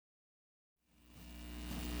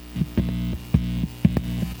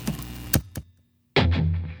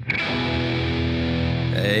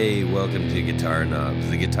Hey, welcome to Guitar Knobs,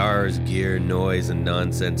 the guitars, gear, noise, and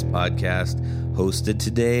nonsense podcast, hosted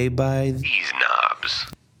today by these knobs.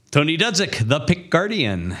 Tony Dudzik, the Pick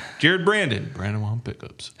Guardian. Jared Brandon on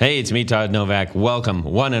pickups. Hey, it's me, Todd Novak. Welcome,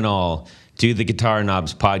 one and all, to the Guitar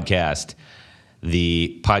Knobs podcast,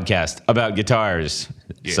 the podcast about guitars,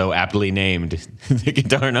 so aptly named the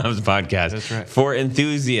Guitar Knobs podcast. That's right. For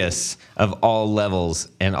enthusiasts of all levels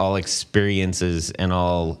and all experiences and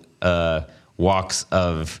all walks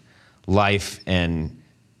of life and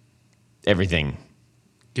everything.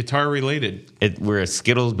 Guitar related. We're a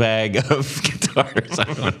Skittles bag of guitars. I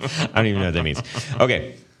don't even know what that means.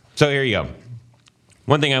 Okay, so here you go.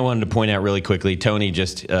 One thing I wanted to point out really quickly, Tony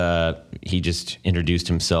just introduced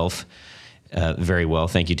himself very well.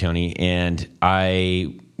 Thank you, Tony. And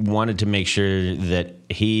I wanted to make sure that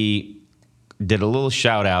he did a little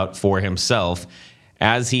shout out for himself,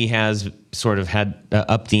 as he has sort of had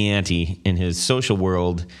up the ante in his social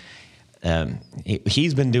world.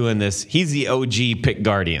 He's been doing this. He's the OG Pick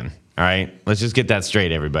Guardian. All right, let's just get that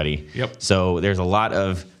straight, everybody. Yep. So there's a lot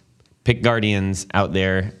of Pick Guardians out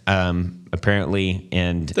there, apparently,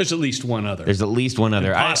 and There's at least one other. there's at least one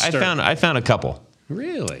other. I found a couple.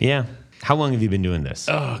 Really? Yeah. How long have you been doing this?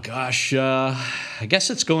 Oh, gosh. I guess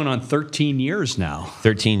it's going on 13 years now.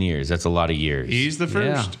 13 years. That's a lot of years. He's the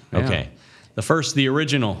first. Yeah. Okay. The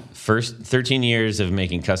original. First 13 years of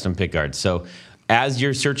making custom pick guards. So as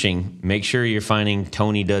you're searching, make sure you're finding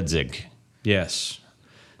Tony Dudzik Yes.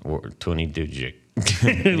 or Tony Dudzik.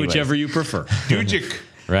 Whichever you prefer. Dujic.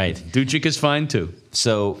 Right. Dudzik is fine, too.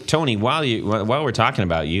 So, Tony, while we're talking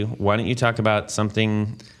about you, why don't you talk about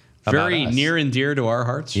something Very about us? near and dear to our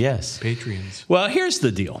hearts. Yes. Patreons. Well, here's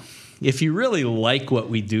the deal. If you really like what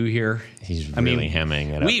we do here, He's really hamming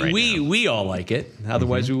it up right now. we all like it.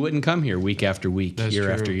 Otherwise, we wouldn't come here week after week, That's year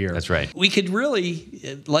true. after year. That's right. We could really,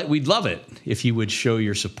 we'd love it if you would show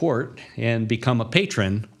your support and become a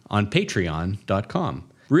patron on patreon.com.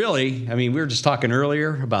 Really, I mean, we were just talking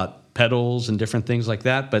earlier about pedals and different things like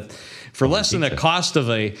that, but for less than the cost of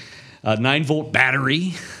a 9-volt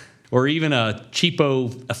battery or even a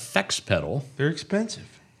cheapo effects pedal, They're expensive.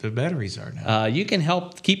 The batteries are now. you can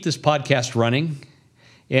help keep this podcast running.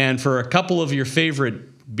 And for a couple of your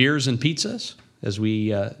favorite beers and pizzas, as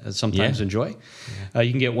we sometimes enjoy, you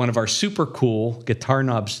can get one of our super cool Guitar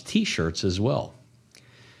Knobs T-shirts as well.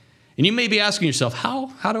 And you may be asking yourself, how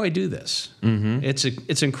do I do this? Mm-hmm.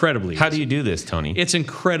 It's incredibly easy. How do you do this, Tony? It's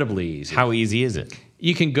incredibly easy. How easy is it?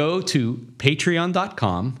 You can go to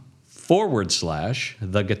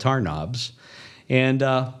patreon.com/the Guitar Knobs, and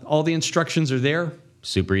all the instructions are there.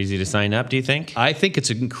 Super easy to sign up, do you think? I think it's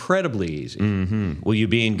incredibly easy. Mm-hmm. Will you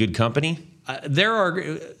be in good company? There are,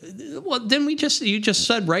 well, then you just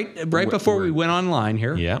said right before we went online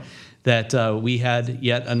here, that we had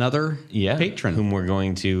yet another patron whom we're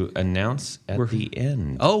going to announce at the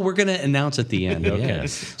end. Oh, we're going to announce at the end. Okay.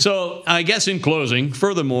 Yes. So I guess in closing,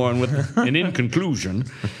 furthermore, and in conclusion,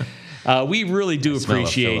 we really do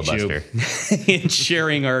appreciate you in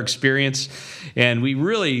sharing our experience, and we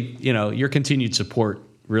really, your continued support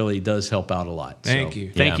really does help out a lot. Thank you.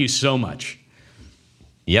 Thank you so much.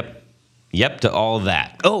 Yep to all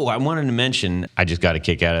that. Oh, I wanted to mention, I just got a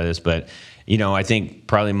kick out of this, but, I think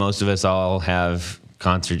probably most of us all have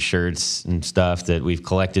concert shirts and stuff that we've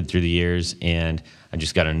collected through the years, and I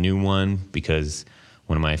just got a new one because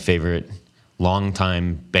one of my favorite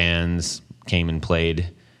longtime bands came and played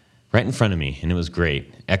right in front of me, and it was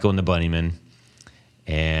great. Echo and the Bunnymen,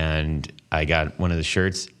 and I got one of the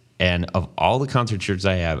shirts. And of all the concert shirts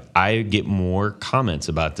I have, I get more comments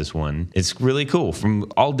about this one. It's really cool from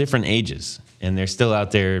all different ages. And they're still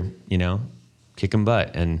out there, kicking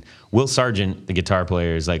butt. And Will Sargent, the guitar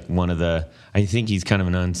player, is like one of the, I think he's kind of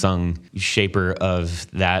an unsung shaper of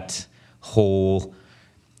that whole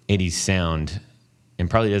 80s sound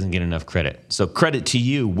and probably doesn't get enough credit. So credit to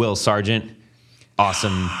you, Will Sargent.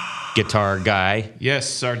 Awesome guitar guy. Yes,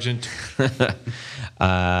 Sergeant.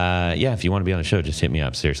 If you want to be on the show, just hit me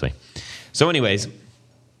up, seriously. So anyways,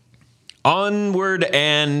 onward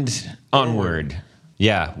and onward.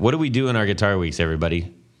 Yeah, what do we do in our guitar weeks,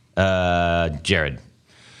 everybody? Jared.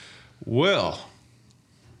 Well,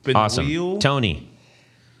 Awesome. Tony.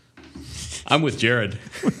 I'm with Jared.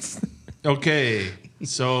 Okay,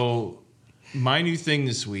 so my new thing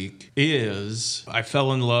this week is I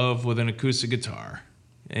fell in love with an acoustic guitar.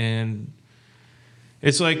 And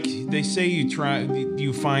it's like they say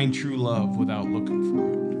you find true love without looking for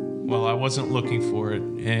it. Well, I wasn't looking for it,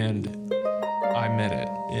 and I met it.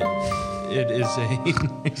 It is a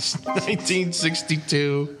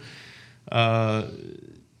 1962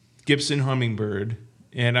 Gibson Hummingbird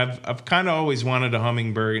And I've kind of always wanted a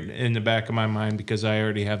hummingbird in the back of my mind because I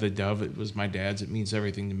already have the dove. It was my dad's. It means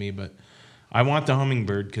everything to me. But I want the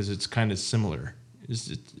hummingbird because it's kind of similar.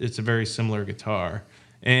 It's a very similar guitar.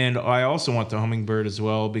 And I also want the hummingbird as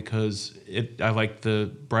well because I like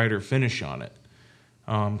the brighter finish on it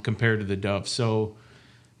compared to the dove. So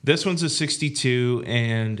this one's a 62,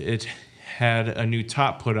 and it had a new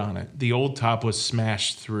top put on it. The old top was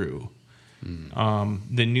smashed through.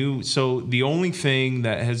 The only thing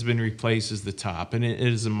that has been replaced is the top, and it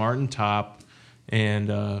is a Martin top,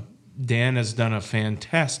 and Dan has done a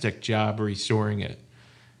fantastic job restoring it,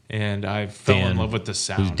 and I fell in love with the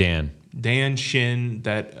sound. Who's Dan? Dan Shin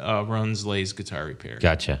that runs Lay's Guitar Repair.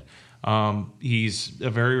 Gotcha. He's a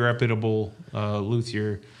very reputable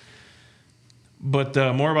luthier. But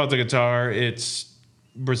more about the guitar, it's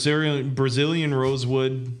Brazilian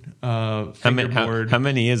rosewood fingerboard. How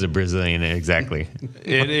many is a Brazilian exactly?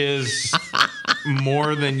 It is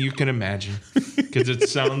more than you can imagine because it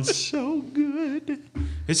sounds so good.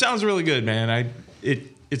 It sounds really good, man.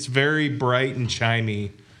 It's very bright and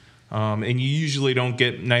chimey, and you usually don't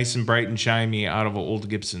get nice and bright and chimey out of old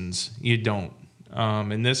Gibsons. You don't.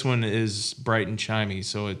 And this one is bright and chimey,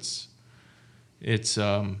 so it's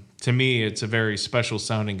to me it's a very special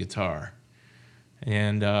sounding guitar.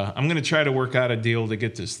 And I'm going to try to work out a deal to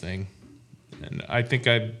get this thing. And I think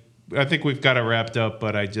we've got it wrapped up,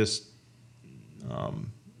 but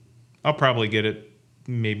I'll probably get it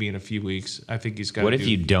maybe in a few weeks. I think he's got. What if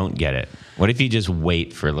you don't get it? What if you just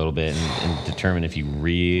wait for a little bit and determine if you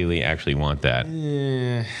really actually want that?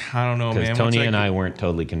 I don't know, man. Because Tony and I weren't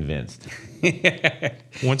totally convinced.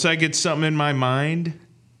 Once I get something in my mind,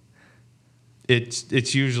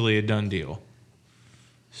 it's usually a done deal.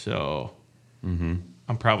 So. Mm-hmm.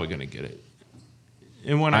 I'm probably going to get it.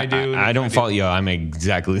 And when I do... I don't fault you. I'm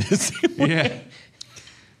exactly the same way. Yeah.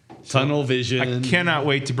 Tunnel vision. I cannot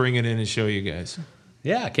wait to bring it in and show you guys.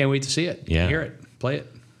 Yeah, I can't wait to see it. Yeah. Hear it. Play it.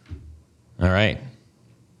 All right.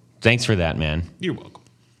 Thanks for that, man. You're welcome.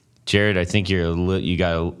 Jared, I think you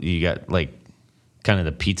got like kind of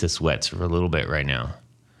the pizza sweats for a little bit right now.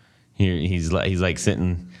 He's like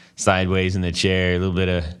sitting sideways in the chair, a little bit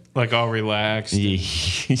of... Like all relaxed.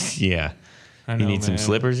 Yeah. I know, you need some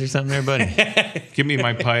slippers or something there, buddy? Give me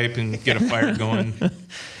my pipe and get a fire going.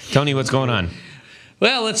 Tony, what's going on?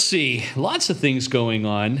 Well, let's see. Lots of things going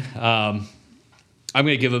on. I'm going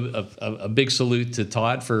to give a big salute to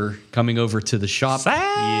Todd for coming over to the shop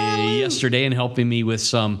yesterday and helping me with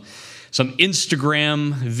some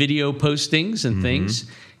Instagram video postings and things.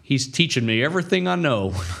 He's teaching me everything I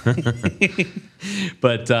know.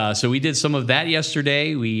 But so we did some of that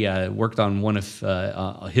yesterday. We worked on one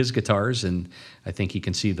of his guitars, and I think you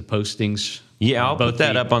can see the postings. Yeah, I'll put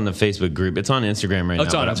that up on the Facebook group. It's on Instagram right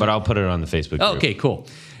now, but I'll put it on the Facebook group. Okay, cool.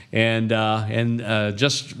 And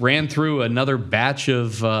just ran through another batch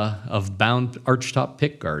of bound archtop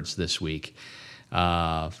pick guards this week.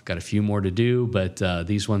 Got a few more to do, but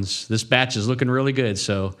this batch is looking really good.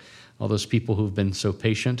 So all those people who've been so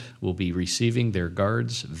patient will be receiving their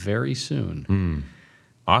guards very soon.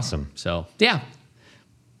 Awesome. So yeah,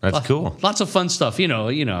 that's cool. Lots of fun stuff. You know,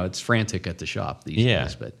 it's frantic at the shop these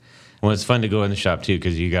days. But well, it's fun to go in the shop too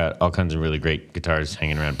because you got all kinds of really great guitars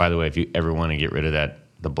hanging around. By the way, if you ever want to get rid of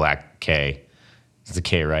the black K, it's a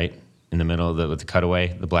K right in the middle with the cutaway,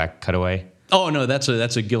 the black cutaway. Oh no, that's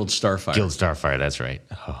a Guild Starfire. Guild Starfire, that's right.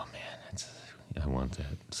 Oh man, I want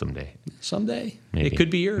that someday. Someday, maybe it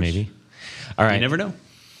could be yours. Maybe. All right. You never know.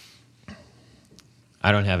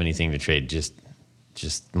 I don't have anything to trade. Just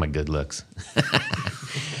my good looks.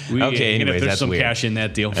 Okay, anyways, there's that's some weird. cash in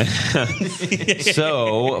that deal.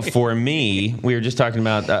 So for me, we were just talking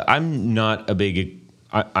about. I'm not a big.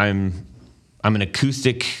 I'm an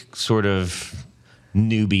acoustic sort of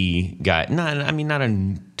newbie guy. Not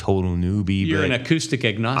a total newbie. You're but an acoustic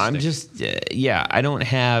agnostic. I'm just I don't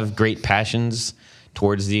have great passions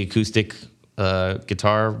towards the acoustic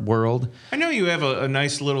guitar world. I know you have a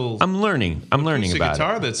nice little. I'm learning about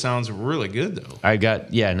guitar it. that sounds really good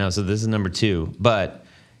though. So this is number 2. But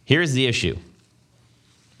here's the issue.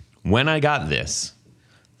 When I got this,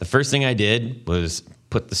 the first thing I did was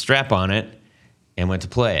put the strap on it and went to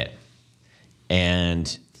play it.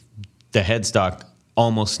 And the headstock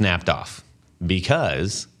almost snapped off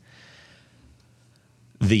because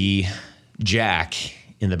the jack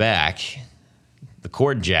in the back, the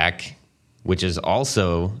cord jack, which is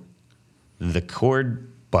also the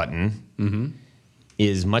cord button,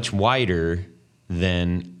 is much wider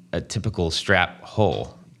than a typical strap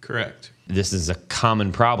hole. Correct. This is a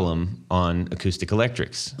common problem on acoustic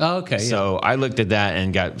electrics. Oh, okay. So I looked at that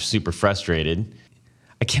and got super frustrated.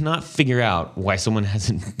 I cannot figure out why someone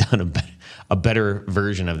hasn't done a better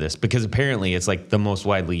version of this, because apparently it's like the most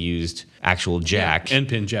widely used actual jack. End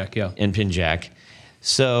pin jack, yeah. End pin jack.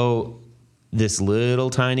 So this little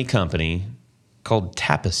tiny company called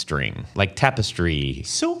Tapestring, like tapestry,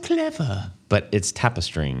 So clever. but it's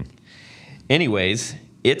Tapestring. Anyways,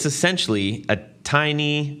 it's essentially a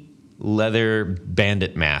tiny leather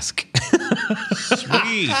bandit mask.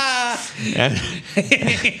 Sweet.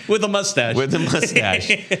 With a mustache. With a mustache.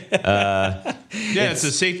 Yeah, it's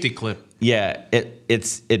a safety clip. Yeah, it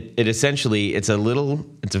essentially it's a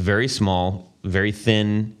very small, very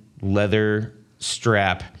thin leather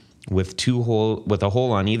strap with a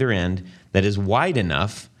hole on either end that is wide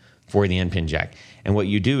enough for the end pin jack. And what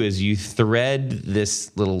you do is you thread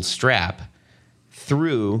this little strap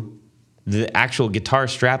through the actual guitar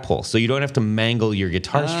strap hole, so you don't have to mangle your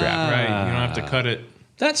guitar strap. Right. You don't have to cut it.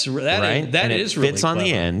 That's right. Right? That and is it really fits on the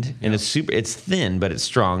clever. end, and it's thin, but it's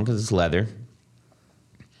strong because it's leather.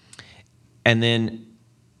 And then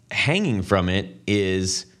hanging from it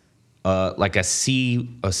is like a C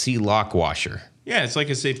lock washer, Yeah, it's like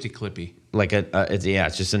a safety clippy. like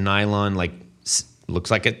it's just a nylon, like looks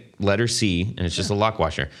like a letter C, and it's just a lock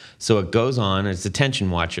washer. So it goes on, it's a tension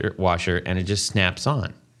washer, and it just snaps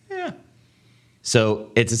on. Yeah. So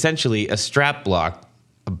it's essentially a strap block,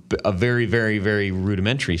 a very, very, very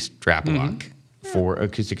rudimentary strap block for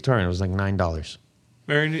acoustic guitar, and it was like $9.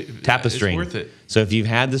 Very Tapestry. It's worth it. So if you've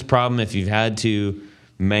had this problem, if you've had to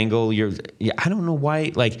mangle I don't know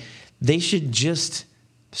why, like, they should just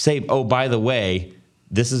say, oh, by the way,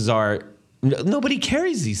 this is nobody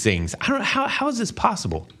carries these things. I don't know, how is this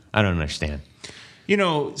possible? I don't understand. You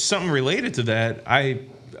know, something related to that, I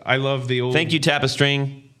love the old Thank you,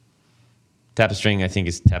 Tapestring. Tapestring, I think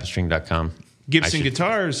is tapestring.com. Gibson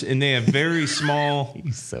guitars, and they have very small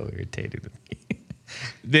He's so irritated with me.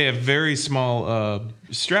 they have very small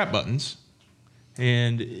strap buttons.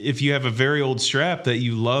 And if you have a very old strap that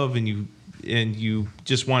you love and you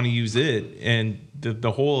just want to use it, and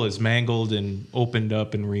the hole is mangled and opened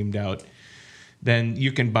up and reamed out, then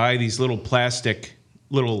you can buy these little plastic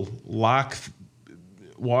little lock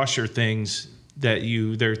washer things that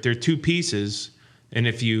they're two pieces, and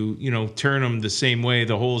if you turn them the same way,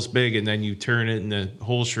 the hole's big, and then you turn it and the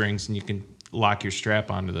hole shrinks, and you can lock your strap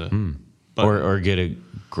onto the button. Or get a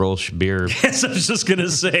Grolsch beer. Yes, I was just going to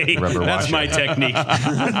say, Rubber that's washer. my technique.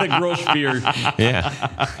 The Grolsch beer,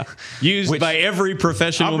 Yeah. used by every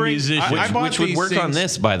professional bring- musician. I bought Which would these work on things-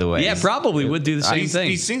 this, by the way. Yeah, probably would do the same thing.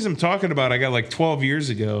 These things I'm talking about, I got like 12 years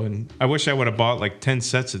ago, and I wish I would have bought like 10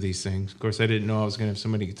 sets of these things. Of course, I didn't know I was going to have so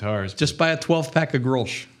many guitars. Just buy a 12-pack of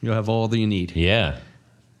Grolsch. You'll have all that you need. Yeah.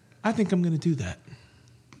 I think I'm going to do that.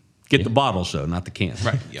 Get the bottles, though, not the cans.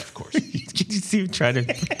 Right. Yeah, of course. Did you see him try to...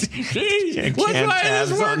 Jeez, why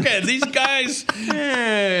tabs is this on. working? These guys.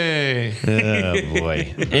 Hey. Oh,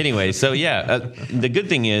 boy. Anyway, so yeah, the good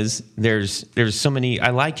thing is there's so many...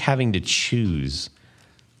 I like having to choose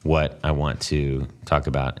what I want to talk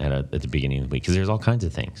about at the beginning of the week, because there's all kinds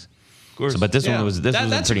of things. Of course. So, but this Yeah. one was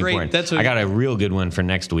That's pretty great. important. That's I got a real good one for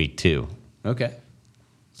next week, too. Okay.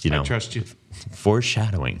 You know, I trust you.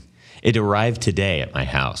 foreshadowing. It arrived today at my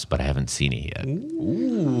house, but I haven't seen it yet.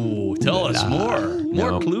 Ooh, tell us more.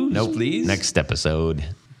 More Nope, clues, nope. please. Next episode.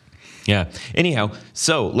 Yeah. Anyhow,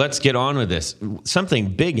 so let's get on with this. Something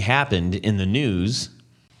big happened in the news.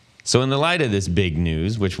 So in the light of this big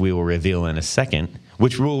news, which we will reveal in a second,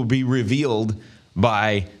 which will be revealed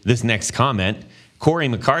by this next comment, Corey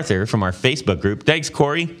MacArthur from our Facebook group, thanks,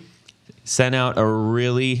 Corey, sent out a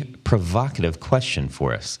really provocative question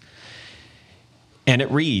for us. And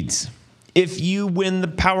it reads, if you win the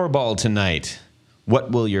Powerball tonight,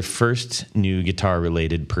 what will your first new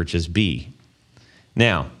guitar-related purchase be?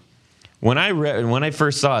 Now, when I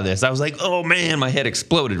first saw this, I was like, oh man, my head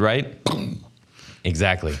exploded, right?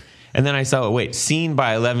 Exactly. And then I saw, seen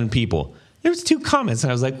by 11 people. There was 2 comments,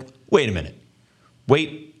 and I was like, wait a minute.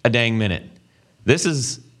 Wait a dang minute. This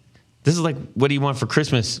is like, what do you want for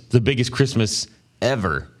Christmas? The biggest Christmas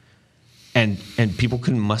ever. And people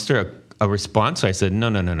couldn't muster a response. So I said, no,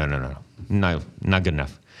 not good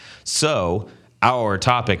enough. So our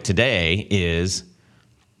topic today is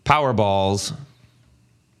Powerballs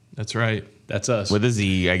That's right. That's us. with a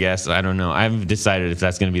Z, I guess. I don't know. I haven't decided if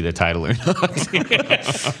that's going to be the title or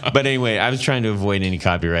not. But anyway, I was trying to avoid any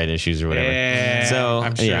copyright issues or whatever. Yeah, So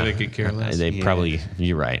I'm sure they could care less. They probably,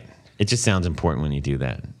 you're right. It just sounds important when you do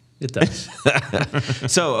that. It does.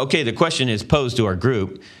 So, okay, the question is posed to our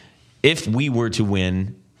group. If we were to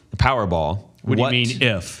win the Powerball, What do you mean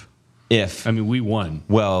if? If. I mean, we won.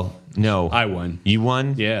 Well, no. I won. You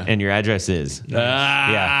won? Yeah. And your address is?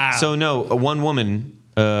 Ah. Yeah. So, no, one woman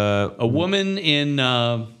A woman in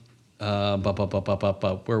where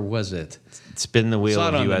was it? Spin the wheel Saw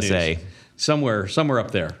it of on the USA. news. Somewhere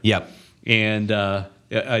up there. Yep. And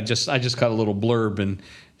I just got a little blurb, and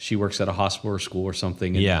she works at a hospital or school or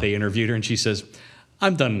something. And they interviewed her, and she says,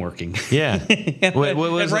 "I'm done working." Yeah. and, what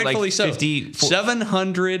was and it, rightfully like so. 50,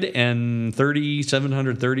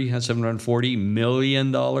 $740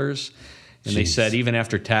 million. And they Jeez. said even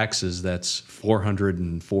after taxes, that's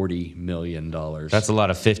 $440 million. That's a lot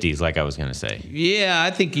of 50s, like I was going to say. Yeah, I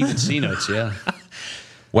think even C-notes, yeah.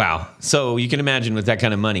 Wow. So you can imagine with that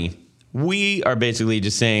kind of money, we are basically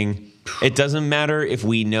just saying it doesn't matter if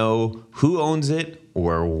we know who owns it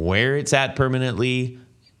or where it's at permanently.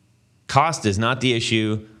 Cost is not the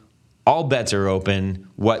issue. All bets are open.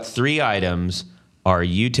 What 3 items are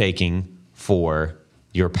you taking for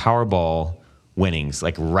your Powerball winnings,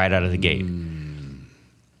 like right out of the gate?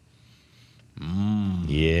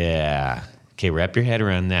 Yeah. Okay, wrap your head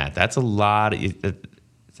around that. That's a lot.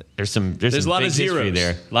 There's some a lot big of history zeros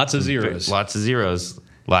there. Lots of zeros. Lots of zeros.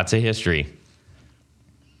 Lots of history.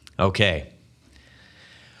 Okay.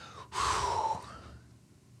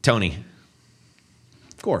 Tony.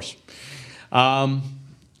 Of course. My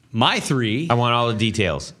 3. I want all the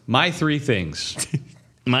details. My 3 things.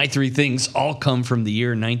 My 3 things all come from the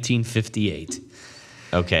year 1958.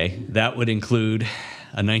 Okay. That would include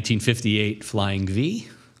a 1958 Flying V,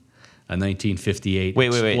 a 1958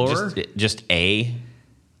 Explorer. Wait. Just A?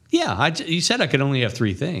 Yeah, you said I could only have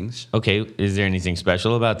 3 things. Okay. Is there anything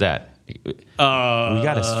special about that? We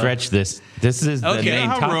got to stretch this. This is the main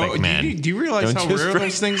topic, man. Do you realize how rare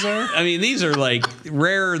those things are? I mean, these are like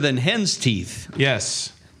rarer than hen's teeth.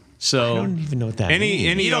 Yes. So I don't even know what that means.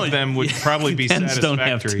 Any of them would probably be hens satisfactory. don't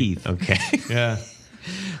have teeth. Okay. Yeah.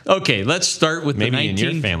 Okay, let's start with Maybe the in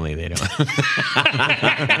your family they don't.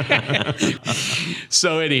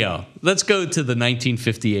 So anyhow, let's go to the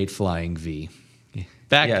 1958 Flying V.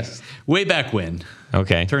 Way back when.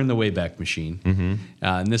 Okay. Turn the Wayback Machine. Mm-hmm.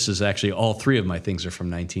 And this is actually all 3 of my things are from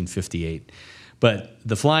 1958. But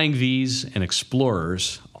the Flying Vs and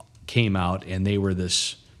Explorers came out, and they were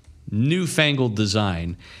this newfangled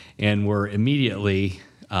design and were immediately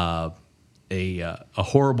a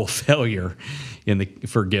horrible failure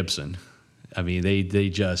for Gibson. I mean,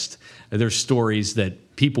 there's stories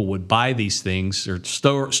that people would buy these things, or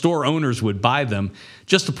store owners would buy them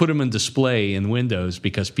just to put them in display in windows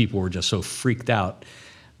because people were just so freaked out,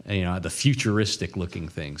 the futuristic looking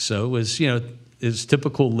things. So it was, it's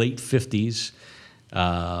typical late 50s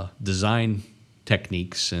design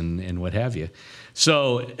techniques and what have you.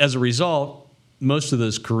 So as a result, most of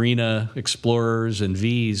those Carina Explorers and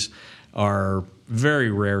Vs are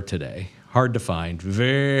very rare today, hard to find,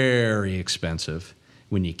 very expensive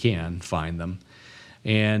when you can find them.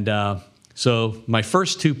 And so my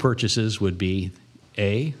first 2 purchases would be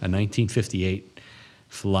a 1958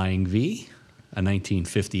 Flying V, a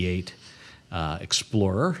 1958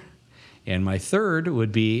 Explorer, and my third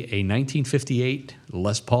would be a 1958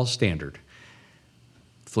 Les Paul Standard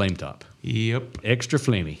Flametop. Yep. Extra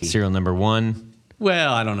flamey. Serial number 1.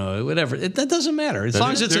 Well, I don't know. Whatever. That doesn't matter. As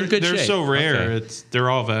long as it's in good shape. They're so rare. Okay.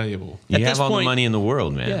 They're all valuable. You have all the money in the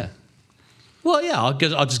world, man. Yeah. Well, yeah. I'll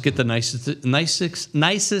just get the nicest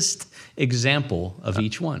example of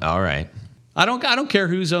each one. All right. I don't care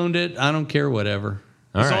who's owned it. I don't care whatever.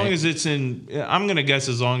 All As right. long as it's I'm going to guess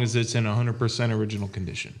as long as it's in 100% original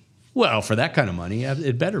condition. Well, for that kind of money,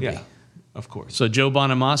 it better be. Yeah, of course. So Joe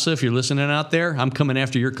Bonamassa, if you're listening out there, I'm coming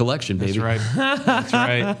after your collection, baby. That's right. That's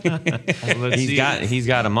right. Well, let's see. He's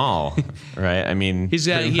got them all, right? I mean, He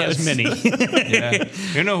has many. Yeah.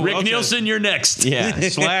 You know who Rick else Nielsen, you're next. yeah.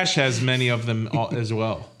 Slash has many of them as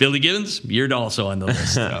well. Billy Gibbons, you're also on the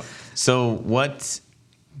list. So what?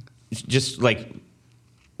 Just like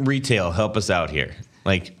retail, help us out here.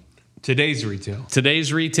 Like Today's retail.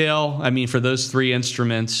 Today's retail, I mean, for those 3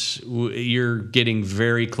 instruments, you're getting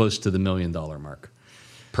very close to the $1 million mark.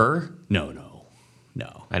 per? No.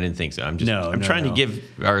 I didn't think so. I'm trying to give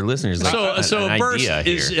our listeners like So an a burst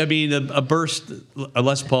idea is, here. I mean, a burst, a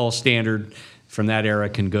Les Paul Standard from that era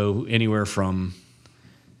can go anywhere from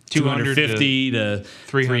 250 to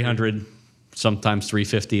 300, sometimes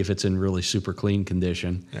 350 if it's in really super clean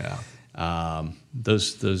condition. Yeah.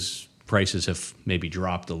 Those prices have maybe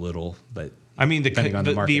dropped a little, but I mean, depending on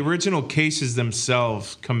the market. the original cases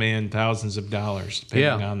themselves command thousands of dollars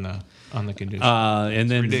depending on the condition.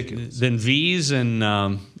 And then ridiculous. then V's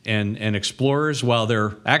and Explorers, while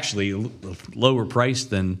they're actually lower priced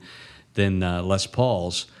than Les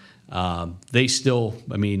Pauls, they still,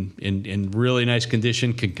 I mean, in really nice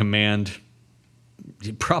condition, can command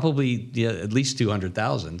Probably at least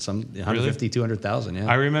 200,000, some 150, 200,000. Yeah.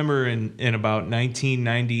 I remember in about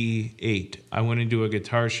 1998, I went into a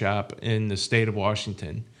guitar shop in the state of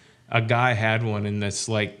Washington. A guy had one in this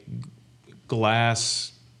like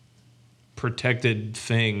glass protected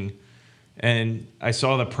thing, and I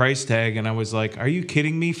saw the price tag, and I was like, "Are you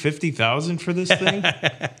kidding me? 50,000 for this thing?"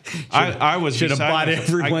 I should have bought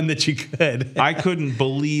every one that you could. I couldn't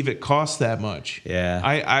believe it cost that much. Yeah.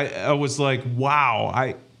 I was like,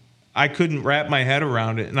 wow. I couldn't wrap my head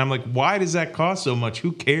around it. And I'm like, why does that cost so much?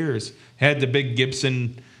 Who cares? Had the big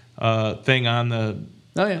Gibson thing on the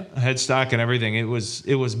headstock and everything. It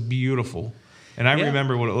was beautiful. And I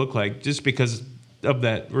remember what it looked like just because of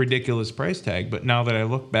that ridiculous price tag. But now that I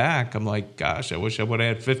look back, I'm like, gosh, I wish I would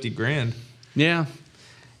have had 50 grand. Yeah.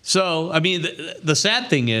 So, I mean, the sad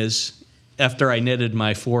thing is, after I netted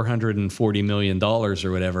my $440 million or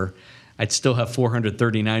whatever, I'd still have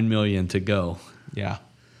 $439 million to go. Yeah.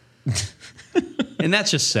 And that's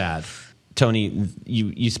just sad. Tony,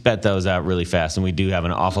 you spat those out really fast, and we do have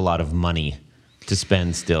an awful lot of money to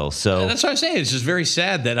spend still. So that's what I'm saying. It's just very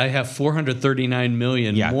sad that I have $439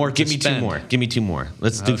 million more to spend. Give me two more.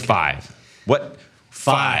 Let's do 5. What?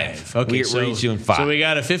 5. Okay, We're each doing 5. So we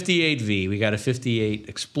got a 58V. We got a 58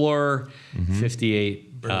 Explorer,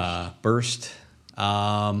 58 Burst. Okay,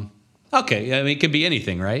 I mean, it could be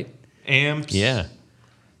anything, right? Amps. Yeah.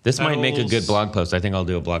 This might make a pedals. good blog post. I think I'll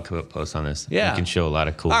do a blog post on this. Yeah. We can show a lot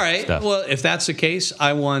of cool All right. stuff. Well, if that's the case,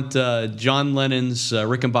 I want John Lennon's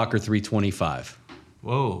Rickenbacker 325.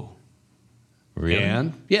 Whoa. Really?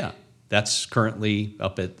 And, yeah, that's currently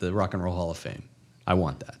up at the Rock and Roll Hall of Fame. I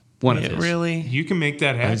want that. One of his. Really? You can make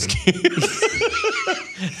that happen.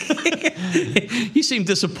 You seem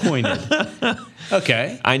disappointed.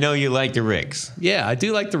 Okay. I know you like the Ricks. Yeah, I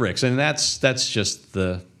do like the Ricks, and that's just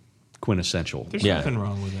the quintessential. There's Yeah. nothing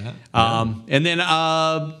wrong with that. And then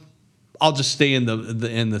I'll just stay in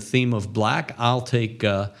the theme of black. I'll take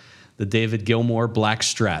the David Gilmour Black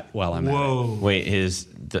Strat while I'm at it. Whoa. Wait, his.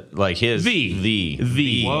 The.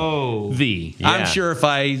 Whoa. The. Yeah. I'm sure if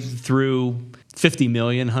I threw 50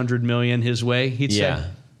 million, 100 million his way, he'd say,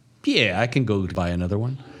 yeah, I can go buy another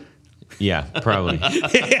one. Yeah, probably.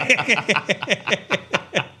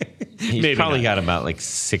 He's Maybe probably not. got about like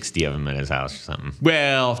 60 of them in his house or something.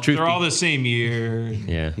 Well, truth They're be- all the same year.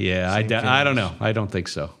 Yeah. yeah, same I don't finish. know. I don't think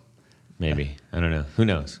so. Maybe. I don't know. Who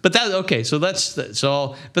knows? But that okay. So that's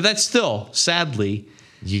so. But that's still sadly.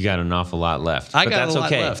 You got an awful lot left. I But got that's a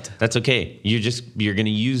lot okay. left. That's okay. You're going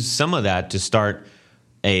to use some of that to start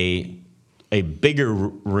a bigger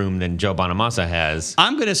room than Joe Bonamassa has.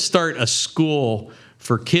 I'm going to start a school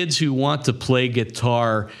for kids who want to play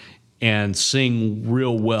guitar and sing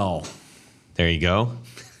real well There you go.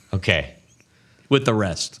 Okay. with the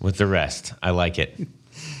rest. With the rest. I like it.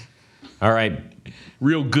 All right.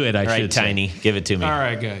 Real good, I All should right, say. Tiny. Give it to me. All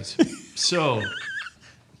right, guys. So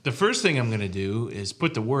the first thing I'm going to do is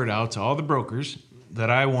put the word out to all the brokers that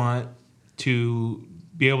I want to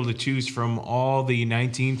be able to choose from all the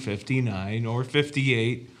 1959 or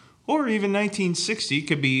 58 or even 1960.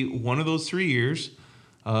 Could be one of those 3 years.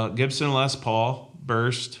 Gibson Les Paul,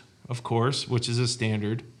 Burst, of course, which is a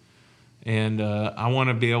standard. And I want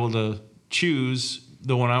to be able to choose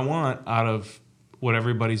the one I want out of what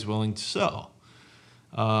everybody's willing to sell.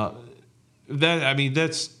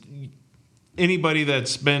 That's anybody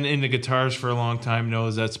that's been into guitars for a long time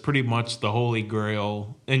knows that's pretty much the holy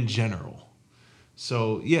grail in general.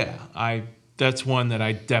 So yeah, that's one that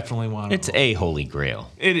I definitely want. It's a holy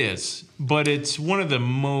grail. It is, but it's one of the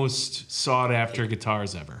most sought after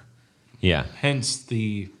guitars ever. Yeah. Hence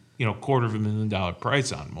the $250,000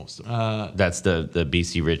 price on most of them. That's the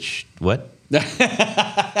BC Rich what?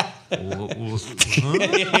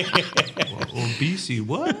 BC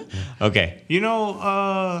what? Okay.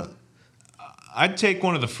 I'd take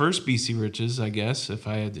one of the first BC Riches, I guess, if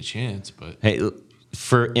I had the chance. But Hey,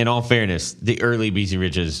 in all fairness, the early BC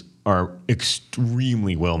Riches are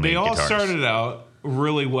extremely well made they all guitars. started out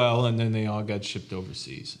really well, and then they all got shipped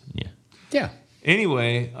overseas. Yeah. Yeah.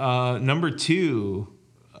 Anyway, number 2,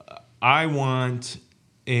 I want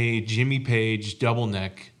a Jimmy Page double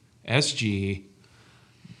neck SG,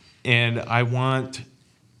 and I want.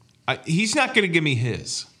 He's not going to give me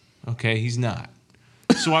his. Okay, he's not.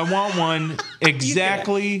 So I want one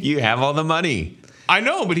exactly. You have all the money. I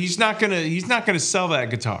know, but he's not gonna sell that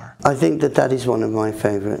guitar. I think that is one of my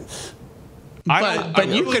favorites. But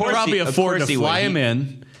you could probably of afford course to he would. fly him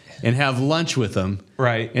in and have lunch with him.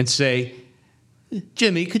 Right. And say,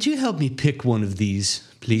 Jimmy, could you help me pick one of these,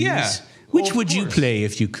 please? Yeah. Which Well, of would you course. play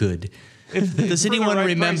if you could? Does For the anyone right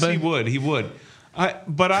remember? price, he would.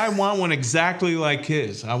 But I want one exactly like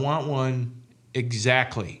his. I want one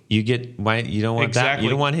Exactly. You get why you don't want that. Exactly. You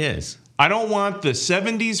don't want his. I don't want the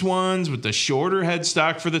 70s ones with the shorter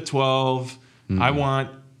headstock for the 12.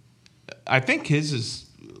 I think his is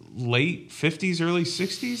late 50s, early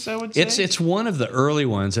 60s, I would say. It's one of the early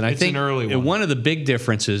ones, and I think an early one. One of the big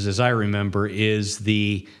differences, as I remember, is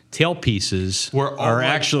the tailpieces are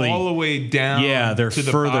actually all the way down. Yeah, they're to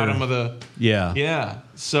the further, bottom of the. Yeah.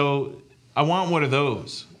 So I want one of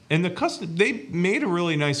those, and they made a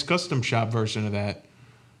really nice custom shop version of that,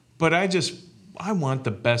 but I want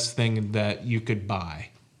the best thing that you could buy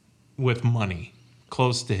with money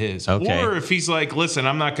close to his. Okay. Or if he's like, listen,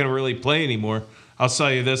 I'm not going to really play anymore. I'll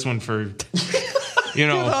sell you this one for,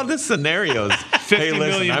 all the scenarios. 50 hey, listen,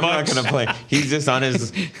 million I'm bucks. not going to play. He's just on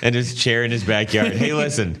his chair in his backyard. Hey,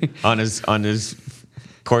 listen, on his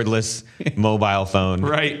cordless mobile phone.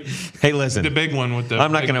 Right. Hey, listen, The big one with the.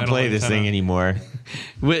 I'm not big going to metal play this antenna. thing anymore.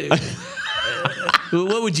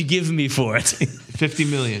 What would you give me for it? 50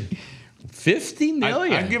 million. 50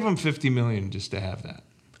 million. I'd give him 50 million just to have that.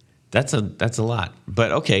 That's a lot.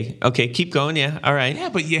 But okay, keep going. Yeah, all right. Yeah,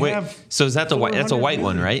 but you have So is that the white? That's a white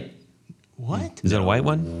one, 400 right? What? Is that a white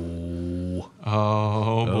one?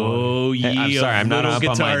 Oh, boy. Oh, yeah. Hey, I'm sorry, I'm not up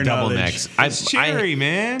on my double necks. It's Cherry,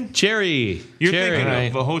 man. Cherry. You're Cherry. thinking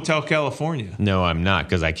of a Hotel California. No, I'm not,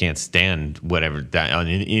 because I can't stand whatever on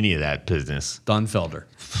any of that business. Don Felder.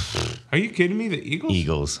 Are you kidding me? The Eagles?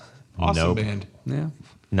 Eagles. Awesome Nope. band. Yeah.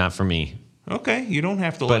 Not for me. Okay, you don't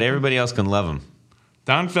have to But like everybody else can love him.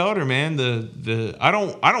 Don Felder, man. I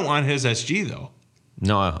don't want his SG though.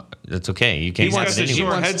 No, that's okay. You can't He's have got it the anyway.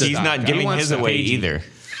 short He's headstock. not He giving wants his the away Pagey. either.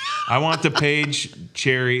 I want the Page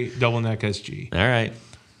Cherry double neck SG. All right.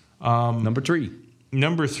 Number 3.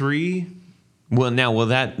 Number 3. Well, now, will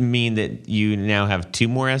that mean that you now have 2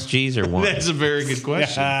 more SGs or one? That's a very good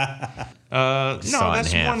question. No, Saw it in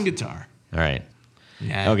that's half. one guitar. All right.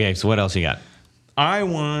 Nah. Okay, so what else you got? I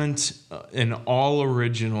want an all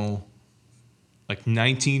original, like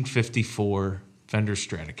 1954 Fender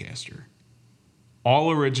Stratocaster.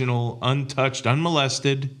 All original, untouched,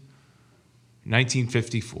 unmolested,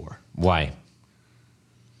 1954. Why?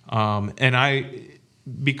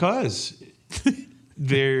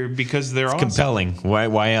 Because they're awesome. Compelling.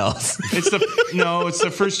 Why else? It's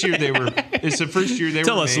the first year they were. It's the first year they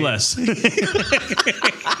Tell were us made. less.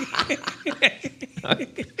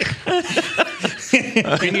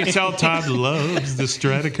 Can you tell Todd loves the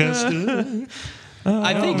Stratocaster?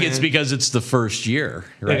 I think it's man. because it's the first year,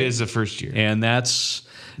 right? It is the first year. And that's,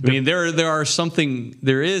 I mean, there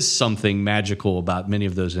is something magical about many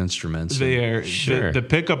of those instruments. They are Sure. the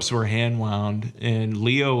pickups were hand wound, and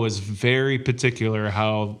Leo was very particular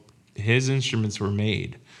how his instruments were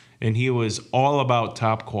made, and he was all about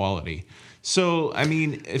top quality. So, I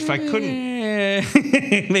mean, if I couldn't,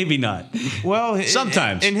 Maybe not. well,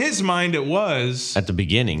 Sometimes. in his mind it was, At the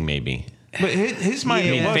beginning, maybe. but his mind I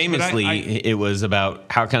it mean, was. but famously, it was about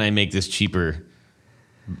how can I make this cheaper?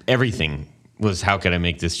 Everything was how can I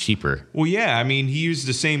make this cheaper? well, yeah, I mean, he used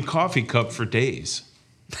the same coffee cup for days.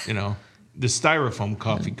 You know, the styrofoam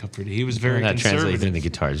coffee cup for days. He was very That translates conservative. into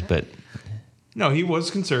guitars, but No, he was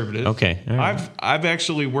conservative. Okay, all right. I've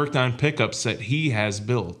actually worked on pickups that he has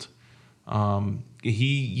built.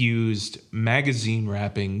 He used magazine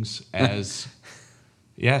wrappings as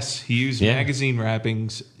yes, he used Yeah. magazine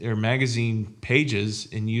wrappings or magazine pages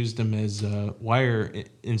and used them as wire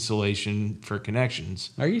insulation for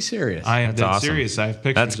connections. Are you serious? I am That's dead awesome. serious. I have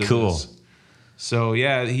pictures. That's of cool. this. So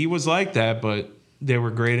yeah, he was like that, but they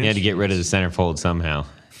were great. you had to get rid of the centerfold somehow.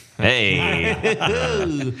 Hey,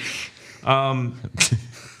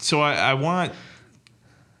 So I want.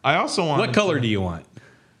 I also want. what color do you want?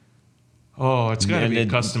 Oh, it's got to And be a it-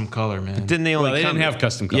 custom color, man. didn't they only Well, they come? didn't have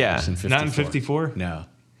custom colors Yeah. in 54. Not in 54. No.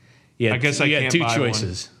 Yeah, I guess I you had can't two buy one.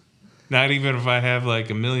 choices. Not even if I have like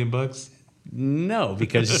 $1 million. No,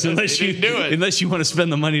 because unless They you didn't do it. unless you want to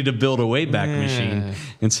spend the money to build a Wayback Machine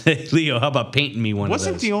and say, Leo, how about painting me one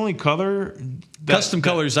Wasn't of the those? only color Custom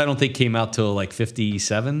colors I don't think came out till like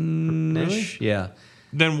 57-ish. Yeah.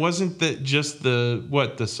 Then wasn't that just the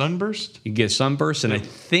sunburst? You get sunburst, and I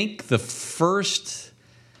think there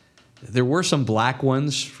were some black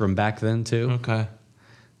ones from back then too. Okay.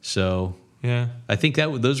 So Yeah. I think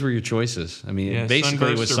those were your choices. I mean, Yeah,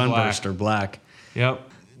 basically it was sunburst sunburst or or black. Yep.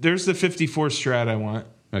 There's the 54 Strat I want.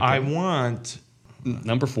 Okay. I want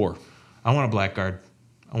Number 4, a Blackguard.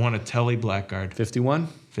 I want a Telly Blackguard. 51.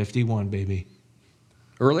 51, baby.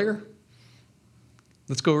 Earlier?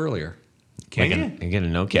 Let's go earlier. Can you? I get a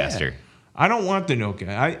no-caster. I don't want the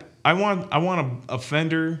Nokia. I want a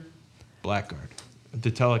Fender Blackguard. The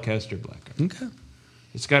Telecaster Blackguard. Okay.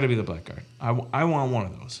 It's got to be the Blackguard. I want one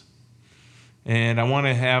of those. And I want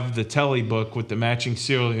to have the Telly book with the matching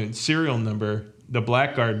serial number, the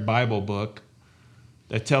Blackguard Bible book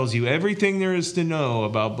that tells you everything there is to know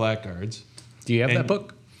about blackguards. Do you have that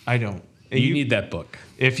book? I don't. And You need that book.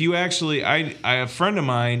 If you actually, a friend of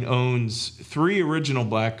mine owns 3 original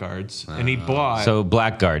blackguards, and he bought. So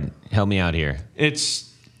Blackguard, help me out here.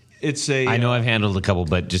 It's a. I know I've handled a couple,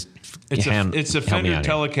 but just It's a help me Fender out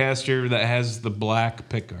here. Telecaster that has the black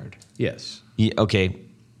pickguard. Yes. Yeah, okay,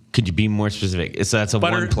 could you be more specific? So that's a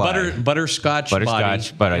one ply. Butterscotch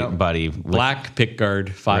Butterscotch body. With, black pickguard,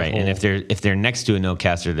 5 right, hole. and if they're next to a no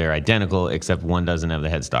caster, they're identical, except one doesn't have the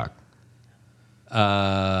headstock.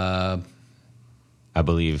 I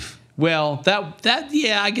believe. Well, that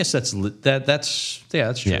yeah, I guess that's true.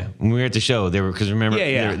 Yeah, when we were at the show, there were, because remember,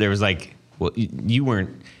 there was like, well, you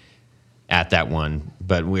weren't at that one,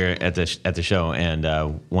 but we were at the show, and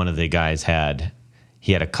one of the guys had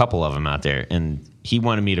a couple of them out there, and he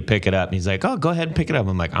wanted me to pick it up. And he's like, "Oh, go ahead and pick it up."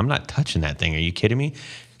 I'm like, "I'm not touching that thing. Are you kidding me?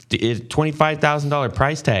 It's $25,000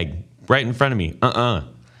 price tag right in front of me.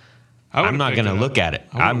 I'm not going to look at it.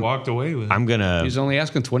 I walked away with it. I'm gonna. He's only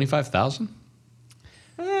asking 25,000.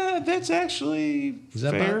 That's actually fair. Is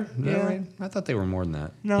that right? I thought they were more than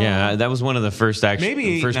that. No. Yeah, that was one of the first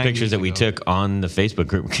Maybe first 8-9 pictures years that we ago. took on the Facebook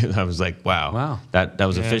group. Because I was like, wow, that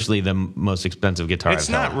was officially the most expensive guitar. It's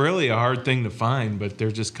I've not held. really a hard thing to find, but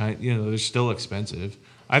they're just they're still expensive.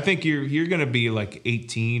 I think you're going to be like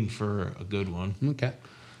 18 for a good one. Okay.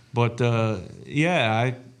 But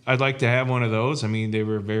I'd like to have one of those. I mean, they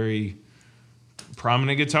were a very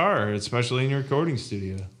prominent guitar, especially in your recording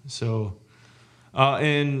studio. So,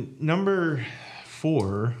 and number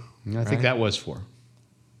 4, I think that was 4.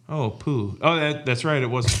 Oh, poo. Oh, that's right. It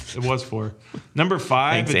was 4. Number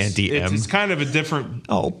 5. Thanks, Auntie M. It's kind of a different.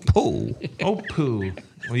 Oh, poo. Oh, poo.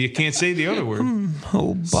 Well, you can't say the other word.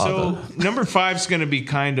 Oh, bother. So number 5's going to be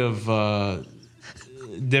kind of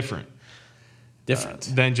different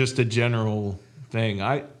than just a general thing.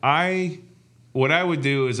 What I would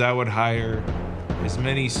do is I would hire as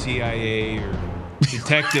many CIA or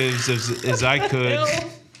detectives as I could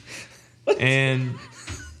and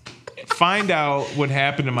find out what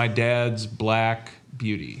happened to my dad's Black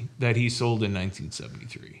Beauty that he sold in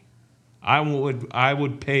 1973. I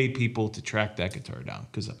would pay people to track that guitar down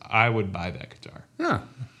because I would buy that guitar. Huh.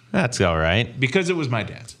 That's all right. Because it was my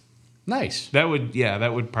dad's. Nice. That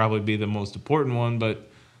would probably be the most important one, but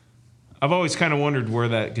I've always kind of wondered where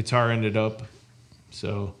that guitar ended up.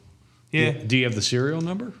 So, yeah. Do you have the serial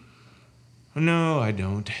number? No, I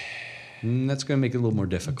don't. That's going to make it a little more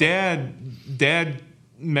difficult. Dad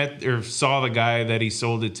met or saw the guy that he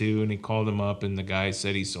sold it to, and he called him up, and the guy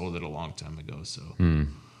said he sold it a long time ago. So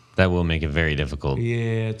That will make it very difficult.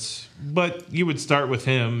 yeah, but you would start with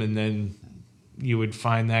him, and then you would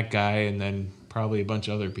find that guy, and then probably a bunch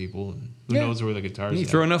of other people. And who knows where the guitar's You at.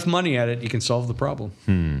 throw enough money at it, you can solve the problem.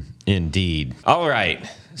 Indeed. All right.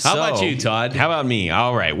 How about you, Todd? How about me?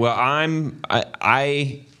 All right. Well,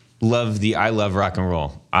 I love rock and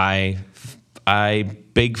roll. I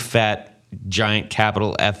big fat giant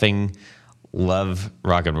capital effing love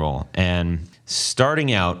rock and roll. And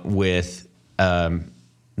starting out with the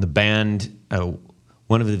band,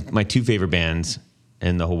 one of my 2 favorite bands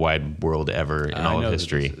in the whole wide world ever in all of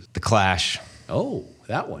history, The Clash. Oh,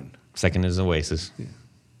 that one. Second is Oasis.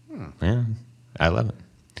 Yeah, I love it.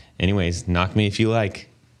 Anyways, knock me if you like,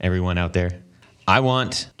 everyone out there. I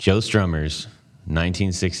want Joe Strummer's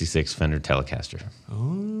 1966 Fender Telecaster.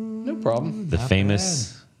 No problem. The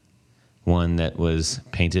famous one that was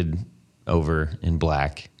painted over in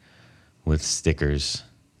black with stickers.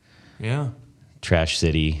 Yeah. Trash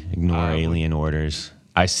City, ignore alien orders.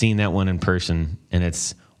 I've seen that one in person, and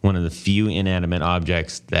it's one of the few inanimate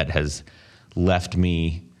objects that has left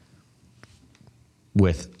me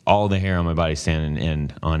with all the hair on my body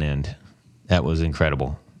standing on end. That was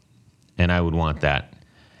incredible. And I would want that.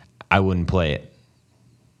 I wouldn't play it.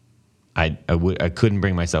 I couldn't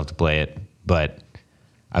bring myself to play it, but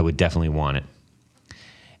I would definitely want it.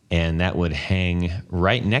 And that would hang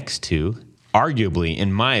right next to, arguably,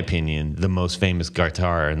 in my opinion, the most famous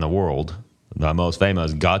guitar in the world. The most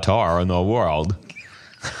famous guitar in the world.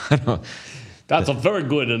 That's a very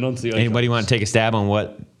good enunciation. Anybody want to take a stab on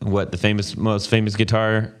what the most famous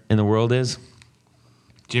guitar in the world is?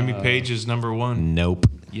 Jimmy Page is number 1. Nope.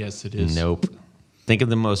 Yes, it is. Nope. Think of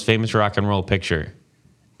the most famous rock and roll picture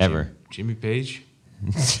ever. Jimmy Page?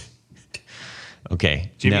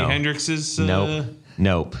 Okay. Jimi no. Hendrix's?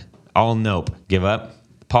 Nope. All nope. Give up.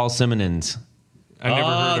 Paul Simonin's I never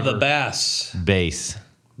heard of the her. bass. bass.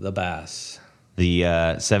 The bass. The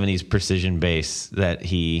 70s precision bass that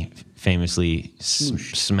he famously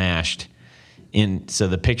smashed So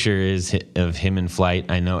the picture is of him in flight.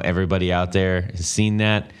 I know everybody out there has seen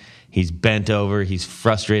that. He's bent over. He's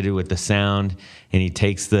frustrated with the sound, and he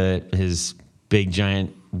takes his big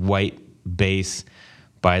giant white bass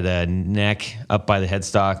by the neck up by the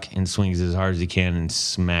headstock and swings as hard as he can and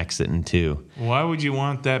smacks it in two. Why would you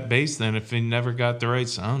want that bass then if he never got the right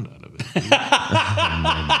sound out of it? Oh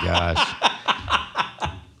my gosh!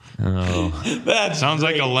 Oh, That sounds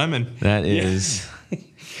like a lemon. that is.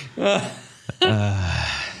 I'm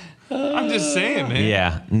just saying, man.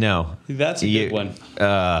 Yeah, no. That's a good one.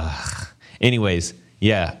 Anyways,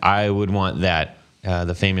 yeah, I would want that.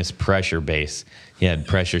 The famous pressure bass. He had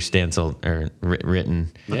pressure stenciled or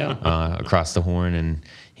written across the horn, and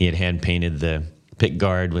he had hand painted the pick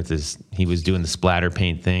guard with his. He was doing the splatter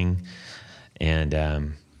paint thing, and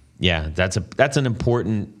that's an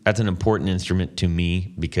important instrument to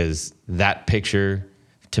me, because that picture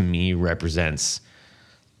to me represents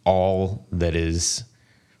all that is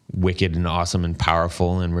wicked and awesome and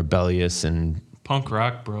powerful and rebellious and Punk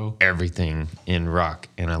rock, bro. everything in rock,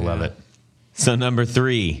 and I love it. So number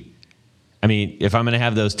 3, I mean, if I'm going to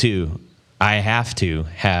have those two, I have to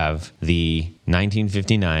have the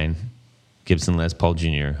 1959 Gibson Les Paul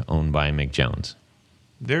Jr. owned by Mick Jones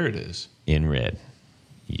There it is. in red.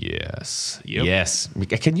 Yes. Yep. Yes.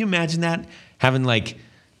 Can you imagine that? Having like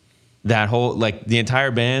that whole, like the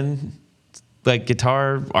entire band, like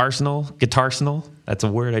guitar arsenal? That's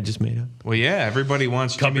a word I just made up. Well, yeah, everybody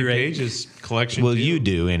wants Jimmy Copyright. Page's collection. Well, too. you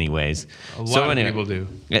do anyways. A lot of people do.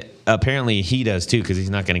 Apparently he does too, because he's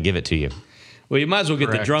not going to give it to you. Well, you might as well get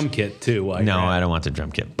the Correct. drum kit too. while No, you're at I it. don't want the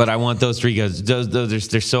drum kit. But I want those three guys. They're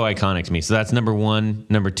so iconic to me. So that's number 1,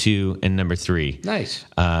 number 2, and number 3. Nice.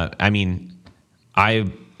 I mean, I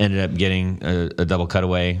ended up getting a double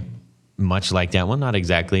cutaway, much like that one. Not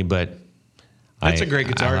exactly, but That's a great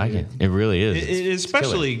guitar, I like dude. it. It really is. It's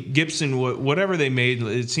Especially killer. Gibson, whatever they made,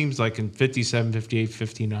 it seems like in 57, 58,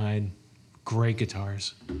 59, great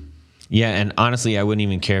guitars. Yeah, and honestly, I wouldn't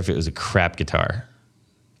even care if it was a crap guitar.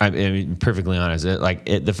 I mean, perfectly honest.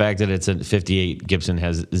 The fact that it's a 58 Gibson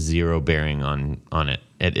has zero bearing on it.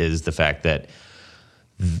 It is the fact that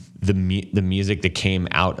the music that came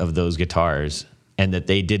out of those guitars, and that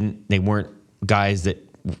they weren't guys that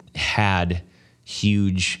had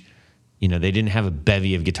huge, they didn't have a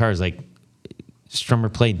bevy of guitars. Like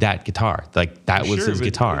Strummer played that guitar. Like that was his but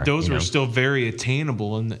guitar. Those were still very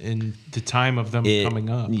attainable in the time of them coming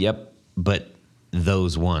up. Yep. But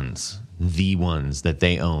those ones, the ones that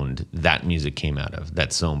they owned, that music came out of.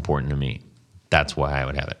 That's so important to me. That's why I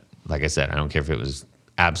would have it. Like I said, I don't care if it was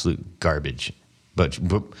absolute garbage, but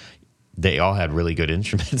they all had really good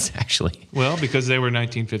instruments, actually. Well, because they were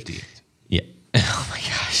 1958. Yeah. Oh my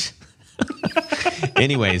gosh.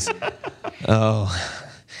 Anyways,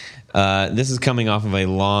 this is coming off of a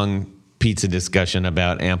long pizza discussion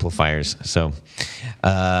about amplifiers. So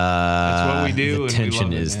That's what we do, The and we tension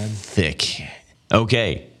love it, is man. thick.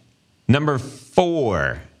 Okay, number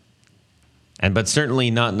 4, but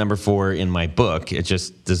certainly not number 4 in my book. It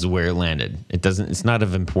just, this is where it landed. It's not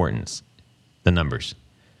of importance. The numbers.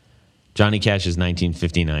 Johnny Cash's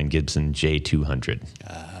 1959 Gibson J200,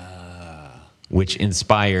 which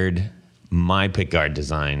inspired my pickguard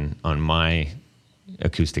design on my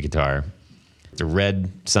acoustic guitar. The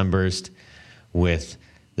red sunburst with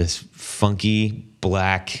this funky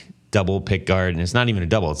black double pickguard, and it's not even a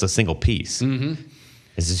double; it's a single piece. Mm-hmm.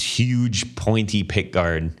 It's this huge pointy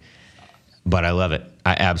pickguard, but I love it.